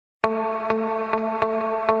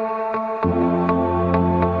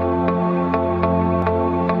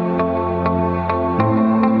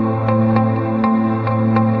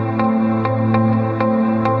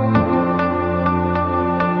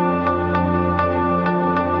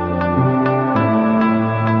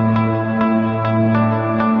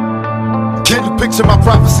picture my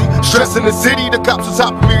prophecy. Stress in the city, the cops is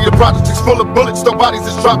hopping me. The projects is full of bullets, no bodies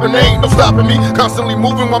is dropping. They ain't no stopping me. Constantly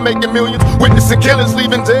moving while making millions. Witnessing killings,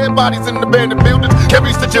 leaving dead bodies in abandoned buildings. Can't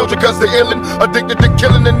reach the children cause they're illin'. Addicted to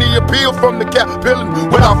killing and the appeal from the cap pillin'.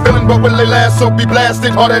 Without feeling, but will they last? So be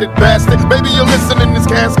blasted, hard-headed bastard. Baby, you're listening in this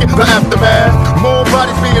casket, the aftermath. More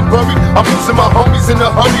bodies being buried. I'm losing my homies in a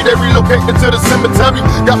hurry. They relocating to the cemetery.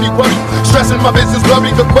 Got me worried, stressing my vision's blurry.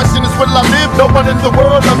 The question is, will I live? No one in the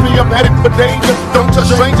world loves me. I'm headed for danger. Don't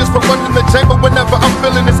trust strangers for running the chamber whenever I'm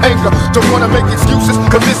feeling this anger. Don't wanna make excuses,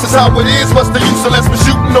 cause this is how it is. What's the use unless we're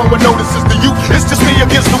shooting? No one notices the youth. It's just me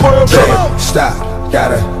against the world. Can't stop,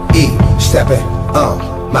 gotta eat, stepping on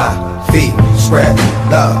my feet, spread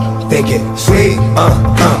love, think it sweet,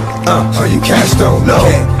 or you cats don't know.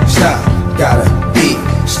 Can't stop, gotta eat,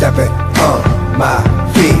 stepping on my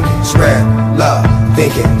feet, spread love,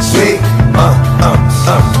 think it sweet,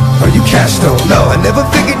 or you cats don't know. I never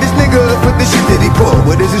figured this nigga with the shit that he pull.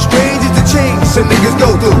 What is as strange as the change some niggas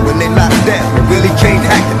go through when they lock down and really can't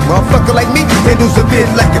hack it. Motherfucker like me handles a bit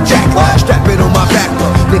like a jack. Strap it on my back,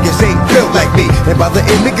 but niggas ain't built like me. And by the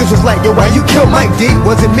end, niggas was like, yo, why you kill Mike D?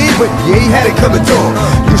 Wasn't me, but yeah, he had it coming to him.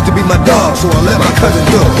 Used to be my dog, so I let my cousin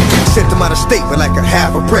do it. Sent him out of state with like a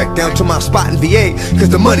half a brick down to my spot in VA,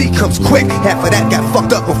 cause the money comes quick. Half of that got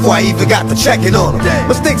fucked up before I even got to checking on him.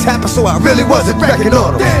 Mistakes happen, so I really wasn't reckoning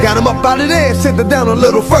on him. Got him up out of there and sent him down a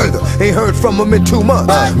little further. Ain't heard from him in 2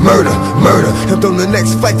 months. Murder, helped on the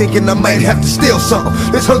next flight thinking I might have to steal something.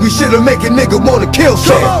 This hungry shit'll make a nigga wanna kill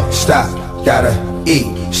something. Can't stop, gotta eat,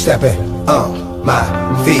 stepping on my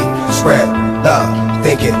feet, spread love,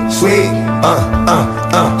 think it sweet,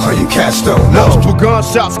 or you cats don't know. Multiple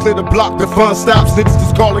gunshots clear the block, the fun stops. Niggas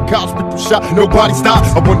just calling cops, people shot, nobody stops.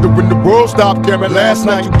 I wonder when the world stopped caring. Last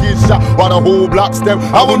night you get shot while the whole block's down.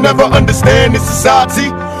 I will never understand this society,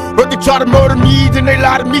 but they try to murder me, then they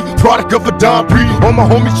lie to me. Product of a Don breed, all my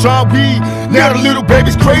homies try weed. Now the little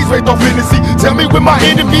baby's crazy, right off in the sea. Tell me when my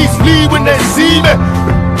enemies flee when they see me.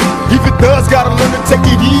 If it does, gotta learn to take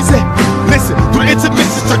it easy. Listen, through the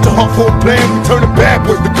intermission, stretch a heart for a plan. We turn the bad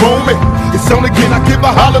boys to grown men. It's on again, I give a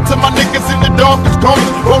holler to my niggas in the darkest corners.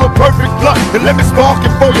 Roll a perfect blunt and let me spark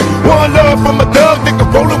it for you. One love from a thug nigga,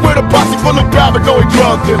 rolling with a posse full of paranoid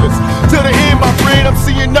drug dealers. To the end, my friend, I'm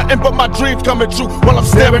seeing nothing but my dreams coming true while I'm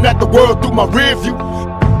staring at the world through my rear view.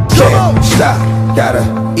 Can't stop, gotta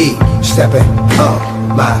eat, stepping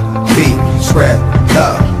on my feet, spread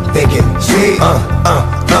love, think it sweet,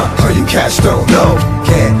 or you cats don't know.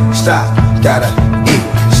 Can't stop, gotta eat,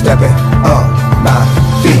 stepping on my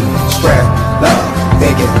feet, spread love,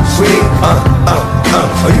 think it sweet,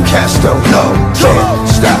 or you cats don't know. Can't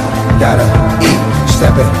stop, gotta eat,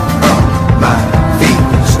 stepping on my feet,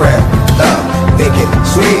 spread love, think it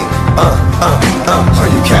sweet, or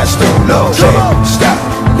you cats don't know. Can't stop,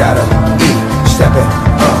 gotta eat, stepping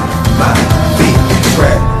on my feet,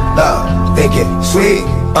 spread love, think it sweet,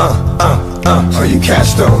 or you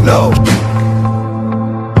cats don't know.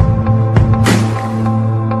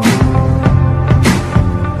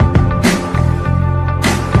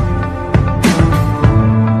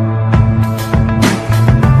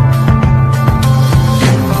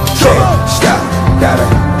 Can't stop, gotta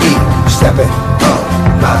eat, stepping